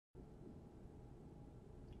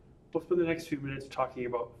we'll spend the next few minutes talking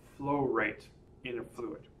about flow rate in a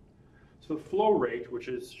fluid. So the flow rate, which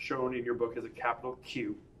is shown in your book as a capital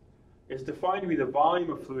Q, is defined to be the volume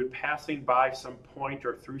of fluid passing by some point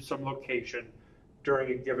or through some location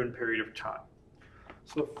during a given period of time.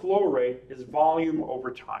 So the flow rate is volume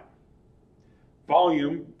over time.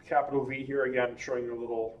 Volume, capital V here, again showing a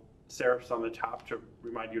little serifs on the top to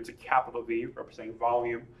remind you it's a capital V representing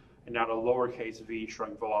volume and not a lowercase v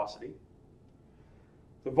showing velocity.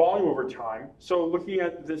 The volume over time, so looking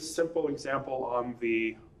at this simple example on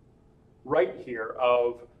the right here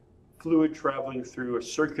of fluid traveling through a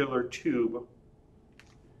circular tube.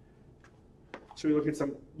 So we look at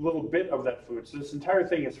some little bit of that fluid. So this entire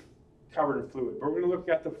thing is covered in fluid. But we're going to look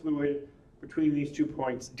at the fluid between these 2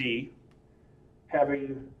 points, D,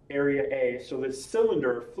 having area A. So this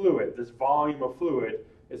cylinder of fluid, this volume of fluid,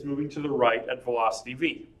 is moving to the right at velocity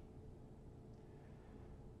V.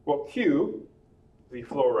 Well, Q, the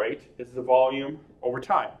flow rate, is the volume over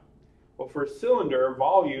time. Well, for a cylinder,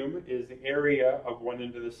 volume is the area of one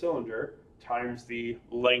end of the cylinder times the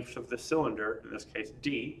length of the cylinder, in this case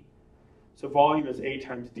D. So volume is A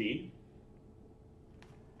times D.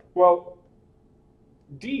 Well,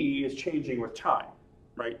 D is changing with time,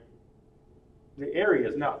 right? The area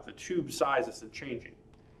is not. The tube size isn't changing.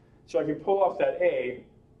 So I can pull off that A.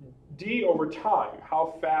 D over time,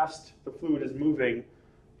 how fast the fluid is moving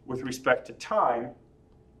with respect to time,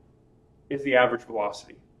 is the average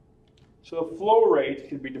velocity. So the flow rate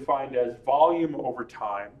can be defined as volume over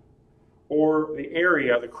time, or the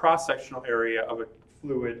area, the cross-sectional area of a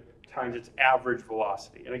fluid times its average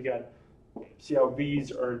velocity. And again, see how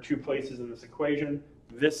V's are in 2 places in this equation.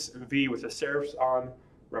 This V with the serifs on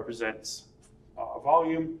represents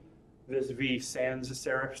volume. This V sans the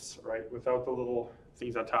serifs, right? Without the little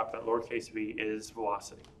things on top, that lowercase v is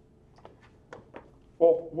velocity.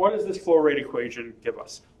 Well, what does this flow rate equation give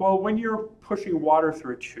us? Well, when you're pushing water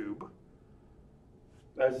through a tube,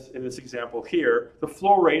 as in this example here, the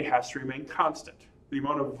flow rate has to remain constant. The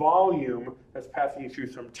amount of volume that's passing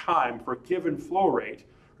through some time for a given flow rate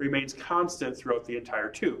remains constant throughout the entire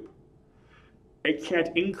tube. It can't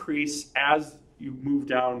increase as you move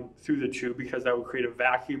down through the tube because that would create a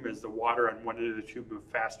vacuum as the water on one end of the tube moves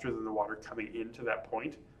faster than the water coming into that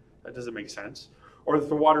point. That doesn't make sense. Or if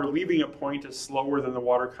the water leaving a point is slower than the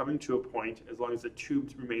water coming to a point, as long as the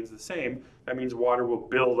tube remains the same, that means water will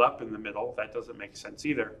build up in the middle. That doesn't make sense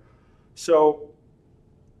either. So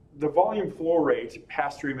the volume flow rate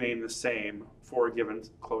has to remain the same for a given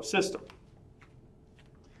closed system.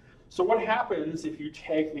 So what happens if you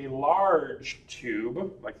take a large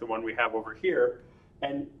tube, like the one we have over here,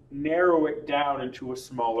 and narrow it down into a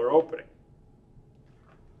smaller opening?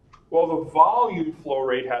 Well, the volume flow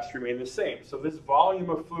rate has to remain the same. So this volume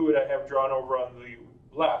of fluid I have drawn over on the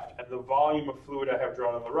left and the volume of fluid I have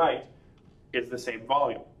drawn on the right is the same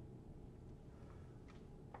volume.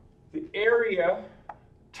 The area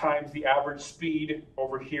times the average speed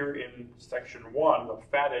over here in section 1, the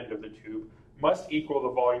fat end of the tube, must equal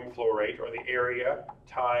the volume flow rate, or the area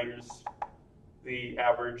times the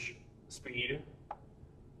average speed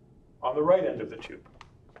on the right end of the tube.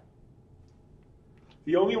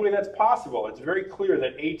 The only way that's possible, it's very clear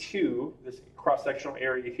that A2, this cross-sectional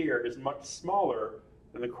area here, is much smaller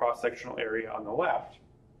than the cross-sectional area on the left.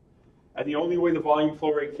 And the only way the volume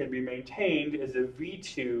flow rate can be maintained is if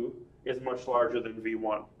V2 is much larger than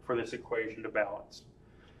V1 for this equation to balance.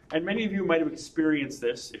 And many of you might have experienced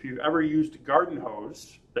this if you've ever used a garden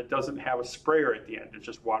hose that doesn't have a sprayer at the end. It's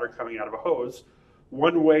just water coming out of a hose.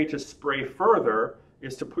 One way to spray further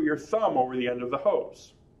is to put your thumb over the end of the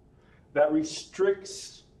hose. That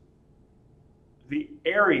restricts the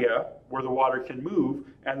area where the water can move,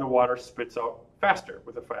 and the water spits out faster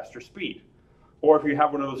with a faster speed. Or if you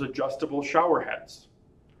have one of those adjustable shower heads.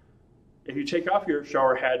 If you take off your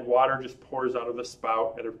shower head, water just pours out of the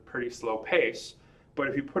spout at a pretty slow pace. But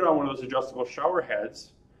if you put on one of those adjustable shower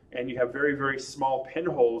heads and you have very, very small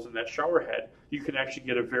pinholes in that shower head, you can actually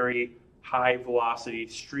get a very high velocity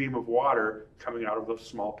stream of water coming out of those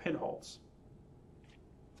small pinholes.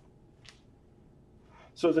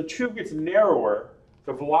 So as the tube gets narrower,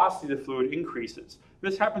 the velocity of the fluid increases.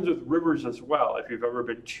 This happens with rivers as well. If you've ever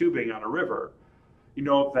been tubing on a river, you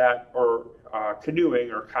know that, or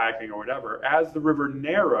canoeing or kayaking or whatever, as the river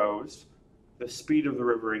narrows, the speed of the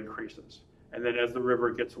river increases. And then as the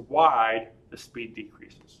river gets wide, the speed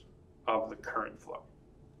decreases of the current flow.